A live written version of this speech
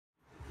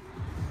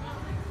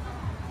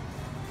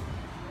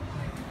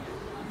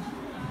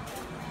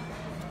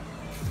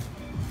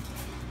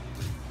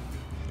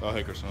Oh,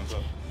 hey, Kristen, what's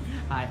up?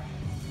 Hi.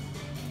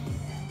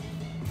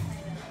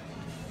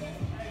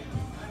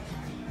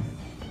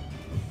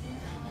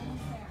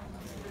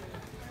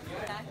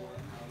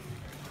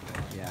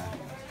 Yeah.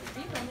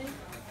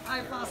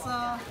 Hi,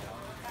 FASA.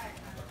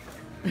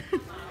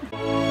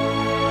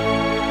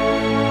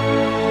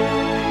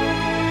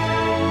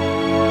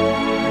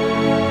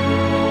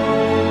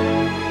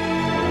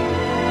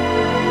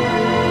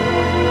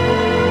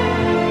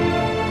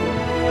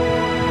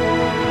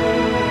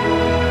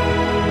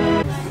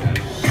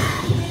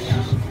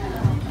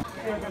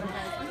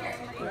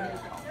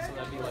 So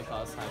that'd be like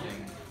us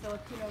having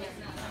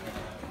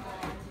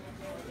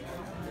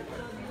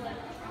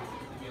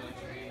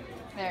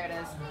There it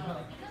is.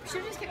 We should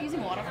have just kept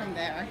using water from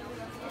there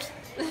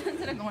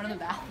instead of going to the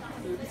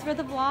bathroom. It's for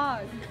the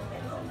vlog.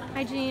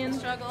 Hi, Jean.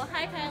 Struggle.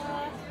 Hi,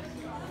 Kyla.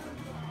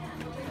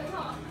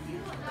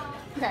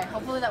 Okay,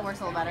 hopefully that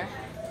works a little better.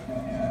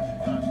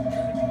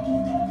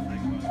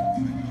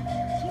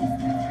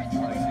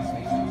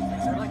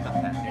 Is there like a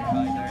pet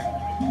nearby there?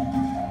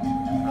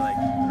 Or like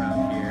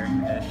around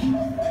here-ish?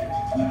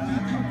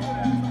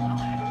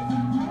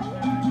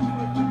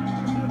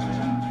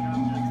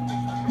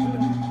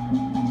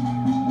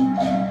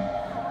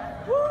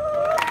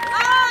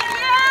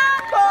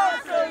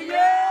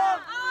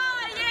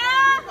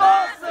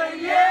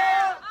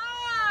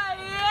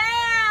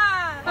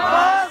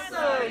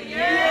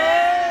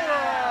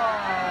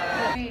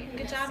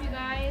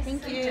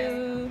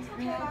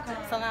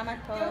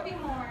 Salamat po.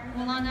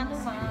 Wala nga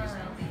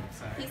naman.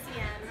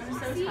 PCN. I'm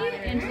so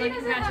tired. Angela,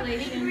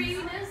 congratulations.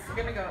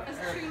 We're gonna go.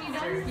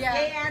 Yeah.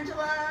 Hey,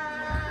 Angela.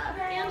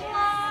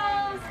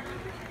 Angela.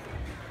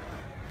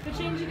 Good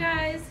change, you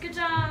guys. Good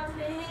job.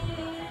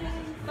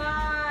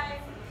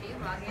 Bye. Are you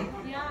vlogging?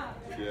 Yeah.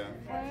 Yeah.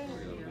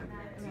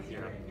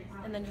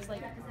 And then just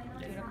like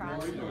do it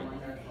across.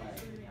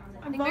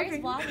 I'm vlogging.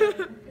 vlog.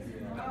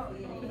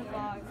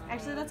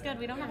 Actually, that's good.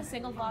 We don't have a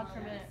single vlog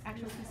from an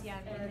actual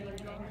PCN in the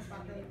evening.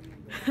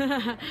 I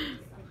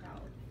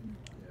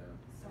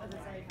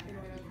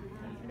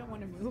don't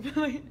want to move. It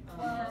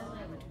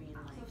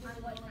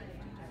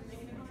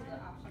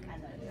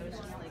was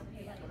just like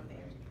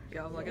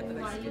Yeah, I'll look at the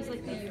next. It was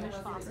like the UMich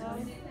FASA.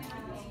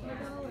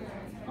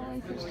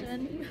 Oh,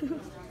 Christian.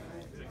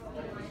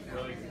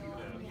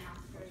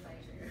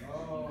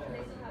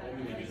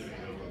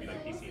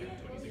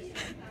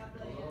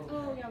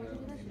 Oh, yeah, we can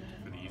do that.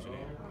 For the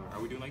username? Are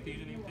we doing like the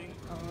username thing?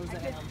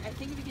 I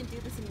think we can do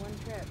this in one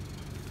trip.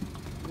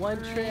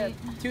 One trip.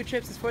 2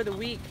 trips is for the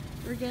week.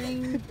 We're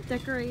getting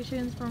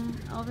decorations from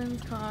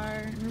Elvin's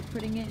car and we're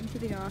putting it into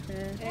the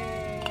office.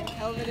 And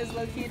Elvin is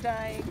low-key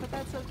dying, but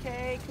that's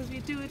okay because we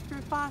do it for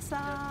FASA.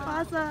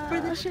 FASA! For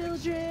the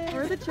children.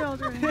 For the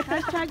children.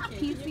 Hashtag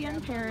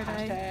PCN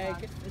Paradise.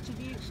 Hashtag. It should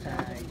be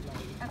hashtag.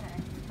 okay.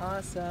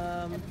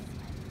 Awesome.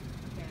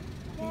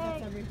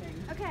 That's everything.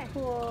 Okay.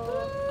 Cool.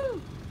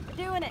 Woo! We're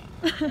doing it.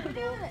 We're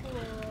doing it.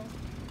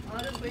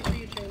 I'll just wait for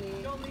you,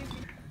 Trini. Don't leave.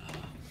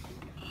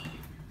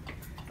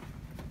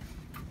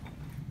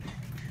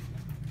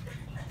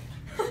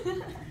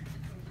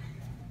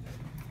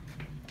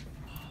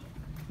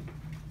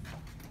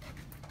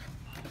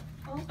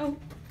 Oh.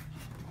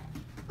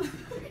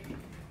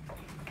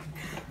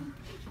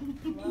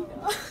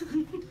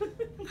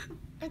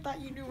 I thought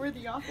you knew where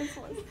the office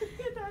was.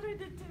 I thought I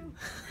did too.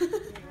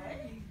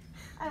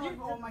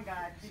 Oh my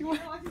god. You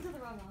walked into the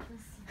wrong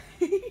office.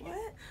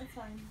 What? It's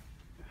fine.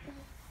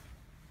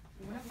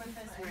 I'm gonna put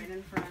this right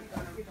in front.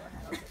 I'll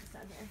put this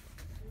down here.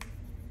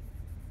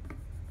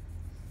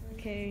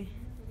 Okay,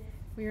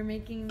 we are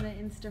making the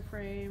Insta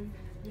frame.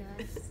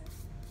 Yes.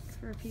 It's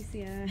for a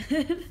PCN.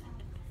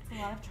 It's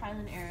a lot of trial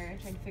and error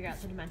trying to figure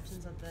out the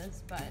dimensions of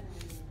this, but I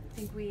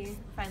think we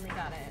finally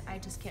got it. I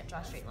just can't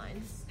draw straight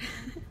lines.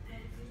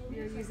 We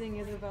are using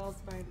Isabel's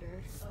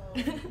binder.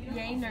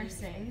 Yay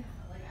nursing.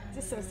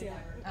 It's a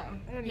sociology. Oh.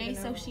 I don't Yay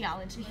even know.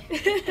 sociology.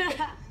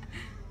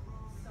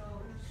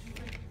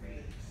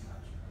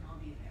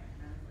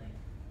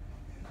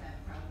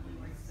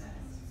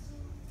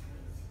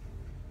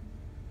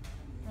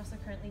 We're also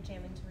currently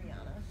jamming to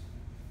Rihanna.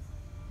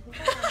 I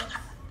think that looks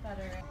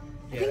better.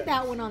 I think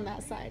that one on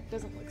that side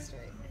doesn't look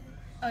straight.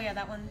 Oh yeah,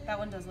 that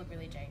one does look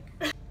really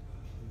jank.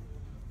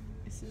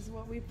 This is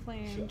what we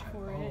planned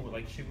for Oh, it.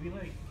 like should we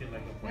like get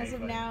like a blank, As of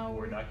like, now,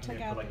 Word we document took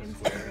for, out like, the the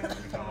square, Instagram and we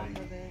on top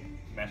kinda, of it.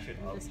 mesh it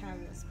We up just have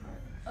this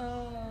part.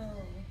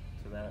 Oh.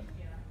 to that.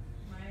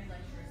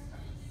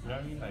 You know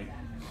what I mean? Like,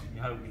 you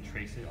know how we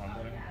trace it on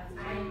there?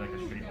 So it'd be like a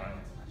straight line.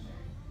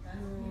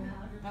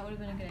 That would have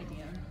been a good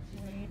idea.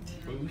 Right?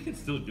 But we can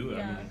still do it.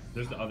 I mean,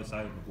 there's the other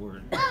side of the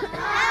board. I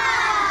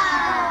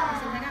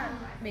got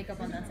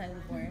makeup on that side of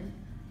the board.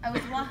 I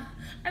was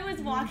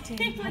walking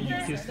with You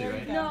this. kissed it,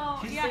 right? No,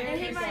 She's yeah, there.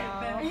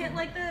 it hit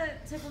like the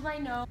tip of my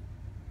nose.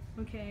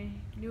 Okay,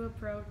 new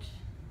approach.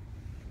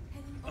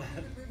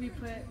 We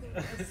put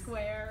a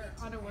square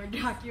on a Word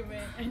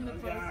document and the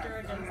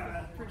poster against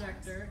the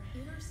projector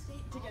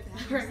to get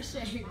the correct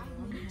shape.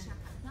 It's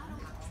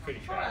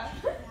pretty trash.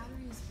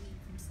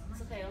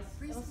 It's okay,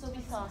 it'll still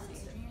be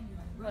saucy.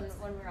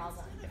 when we're all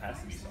done. It has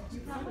to be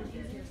saucy.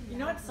 You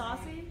know what's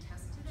saucy?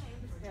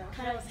 Yeah.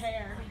 Kyle's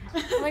hair.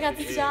 Oh my god,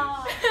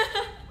 stop!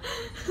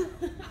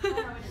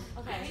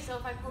 Okay, so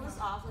if I pull this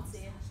off, let's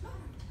see.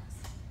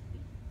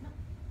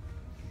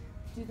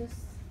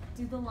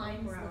 Do the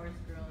lines. 4 hours,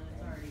 girl, and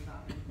it's already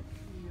popping.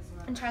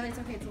 And Charlie, it's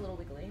okay, it's a little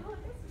wiggly.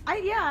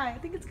 I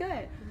think it's good.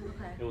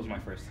 Okay. It was my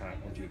first time.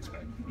 What'd you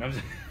expect? No, I'm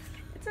just,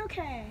 It's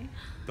okay.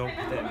 don't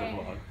put that in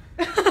the vlog.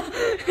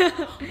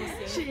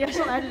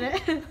 She'll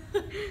edit it.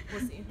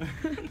 We'll see.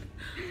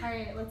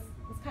 Alright, let's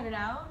cut it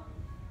out.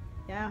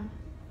 Yeah.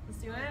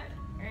 Let's do it.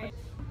 Alright.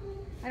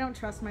 I don't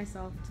trust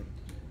myself to.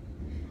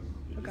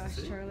 Oh gosh,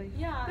 Charlie.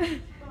 Yeah.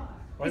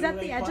 Why Is does that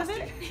it the look edge like of it?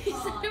 plastic? He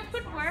said it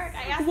would work.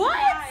 I asked What?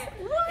 him why.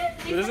 What?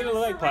 They Doesn't said it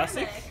look like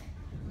plastic? ceramic.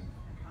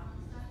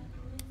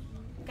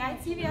 Guy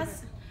at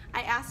CVS,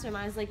 I asked him,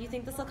 I was like, you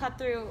think this will cut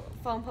through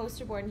foam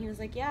poster board? And he was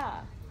like,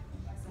 yeah.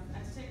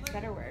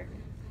 Better work.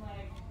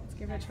 Let's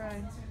give it a try.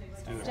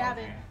 Do it. Stab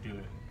it. Do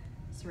it.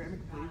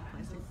 Ceramic blade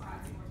plastic.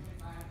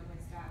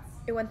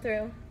 It went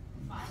through.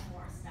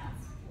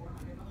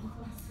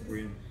 We're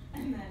in.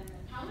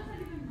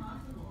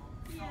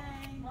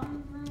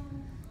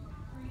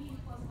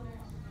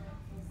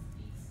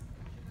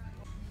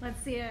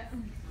 Let's see it.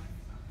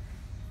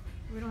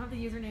 We don't have the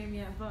username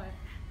yet, but.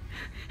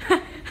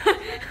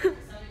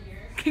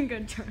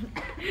 Good, Charlie.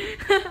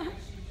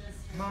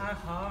 My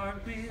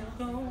heart will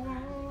go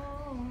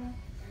on.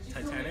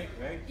 Titanic,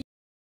 right?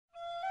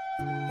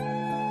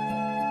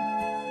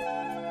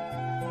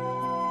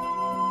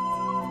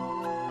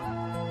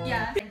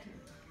 Yeah.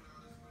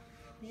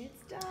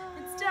 It's done.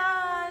 It's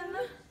done.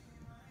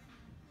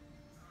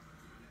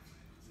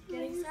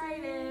 Get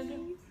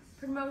excited.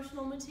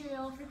 Promotional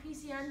material for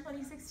PCN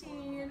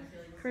 2016.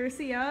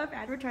 Courtesy of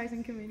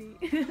Advertising Committee.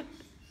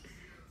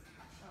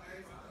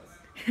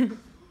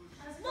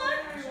 Wow,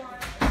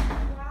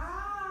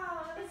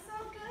 that's so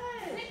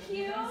good. Thank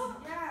you.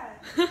 Yeah.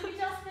 We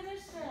just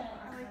finished it.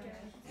 I like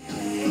it.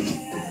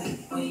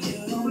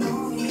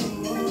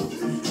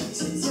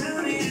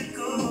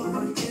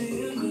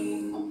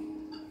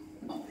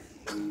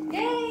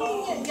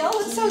 Yay! Y'all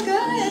look so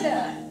good.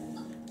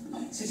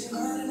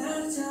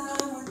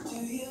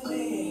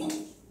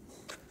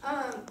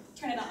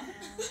 Turn it off.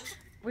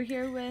 We're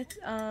here with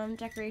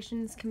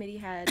Decorations Committee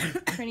Head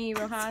Trini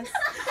Rojas.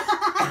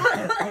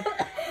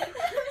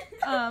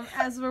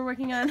 As we're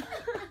working on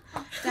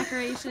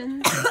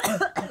decorations.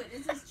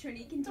 Is this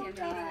Trini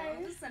contaminating all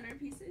the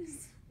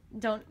centerpieces?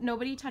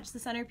 Nobody touch the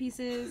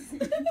centerpieces.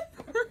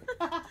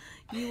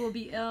 You will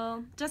be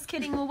ill. Just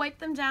kidding, we'll wipe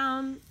them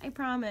down. I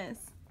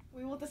promise.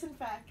 We will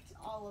disinfect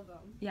all of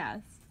them.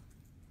 Yes.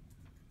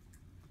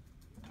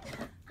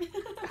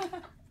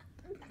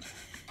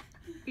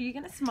 Are you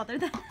gonna smother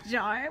that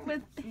jar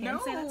with hand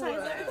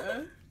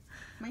sanitizer?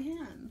 My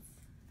hands.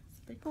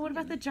 But what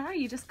about the jar?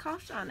 You just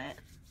coughed on it.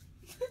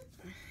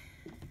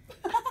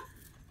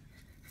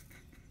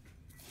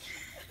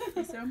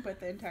 Please don't put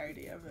the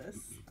entirety of this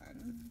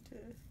on to...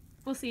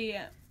 We'll see.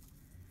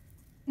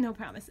 No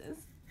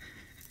promises.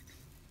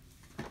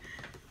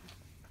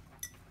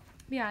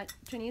 Yeah,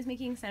 Trini is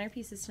making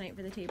centerpieces tonight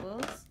for the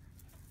tables.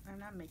 I'm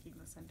not making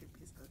the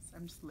centerpieces.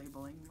 I'm just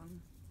labeling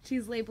them.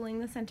 She's labeling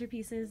the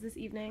centerpieces this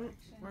evening.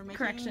 We're making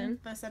Correction.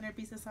 the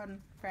centerpieces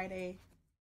on Friday